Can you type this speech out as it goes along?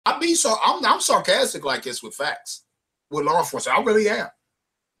I'm sarcastic like this with facts, with law enforcement. I really am.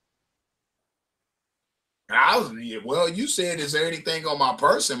 Well, you said, is there anything on my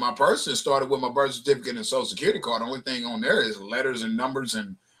person? My person started with my birth certificate and social security card. The only thing on there is letters and numbers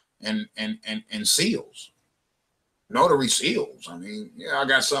and seals. Notary seals. I mean, yeah, I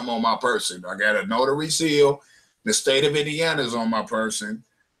got something on my person. I got a notary seal. The state of Indiana is on my person.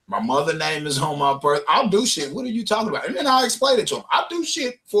 My mother name is on my person. I'll do shit. What are you talking about? And then I'll explain it to them. I do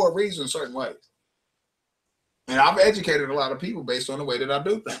shit for a reason, certain ways. And I've educated a lot of people based on the way that I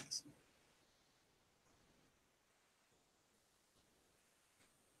do things.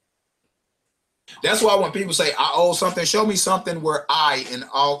 That's why when people say I owe something, show me something where I, in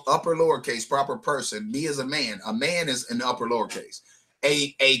all upper lowercase, proper person, me as a man is in upper lowercase.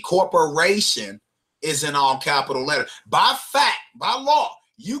 A corporation is in all capital letters. By fact, by law,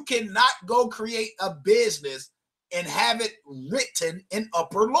 you cannot go create a business and have it written in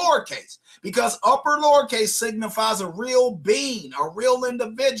upper lowercase, because upper lowercase signifies a real being, a real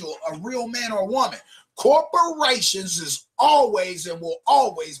individual, a real man or woman. Corporations is always and will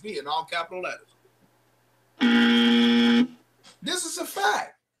always be in all capital letters. This is a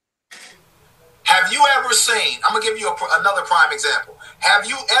fact. Have you ever seen, I'm going to give you another prime example. Have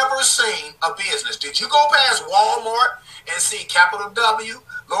you ever seen a business? Did you go past Walmart and see capital W,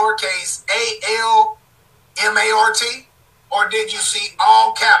 lowercase A-L-M-A-R-T? Or did you see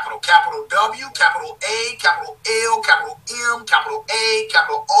all capital? Capital W, capital A, capital L, capital M, capital A,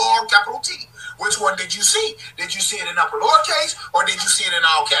 capital R, capital T? Which one did you see? Did you see it in upper lowercase or did you see it in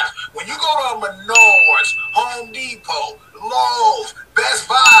all caps? When you go to Menards, Home Depot, Lowe's, Best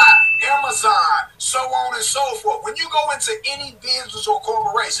Buy, Amazon, so on and so forth, when you go into any business or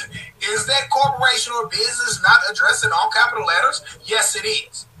corporation, is that corporation or business not addressed in all capital letters? Yes, it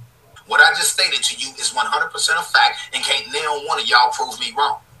is. What I just stated to you is 100% a fact, and can't nail one of y'all prove me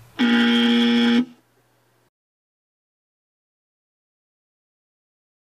wrong.